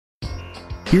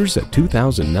Here's a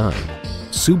 2009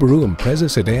 Subaru Impreza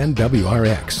Sedan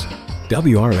WRX.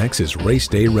 WRX is race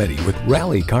day ready with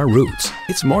rally car roots.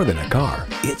 It's more than a car,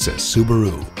 it's a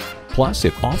Subaru. Plus,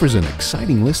 it offers an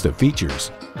exciting list of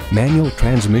features: manual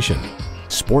transmission,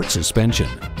 sport suspension,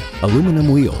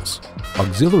 aluminum wheels,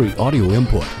 auxiliary audio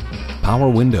input, power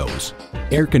windows,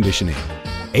 air conditioning,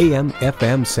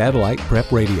 AM/FM satellite prep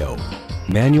radio,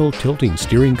 manual tilting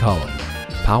steering column,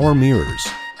 power mirrors,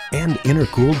 and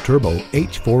intercooled turbo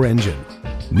H4 engine.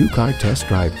 New Car Test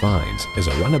Drive finds, as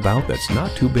a runabout that's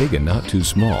not too big and not too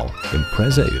small,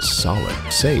 Impreza is solid,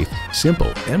 safe,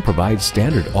 simple, and provides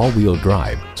standard all-wheel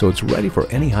drive, so it's ready for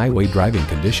any highway driving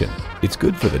condition. It's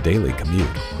good for the daily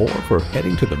commute or for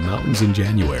heading to the mountains in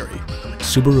January.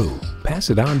 Subaru, pass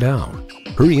it on down.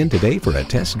 Hurry in today for a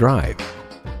test drive.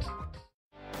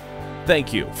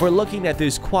 Thank you for looking at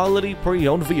this quality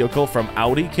pre-owned vehicle from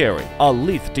Audi Cary, a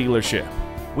Leith dealership.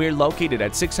 We're located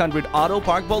at 600 Auto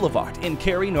Park Boulevard in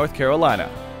Cary, North Carolina.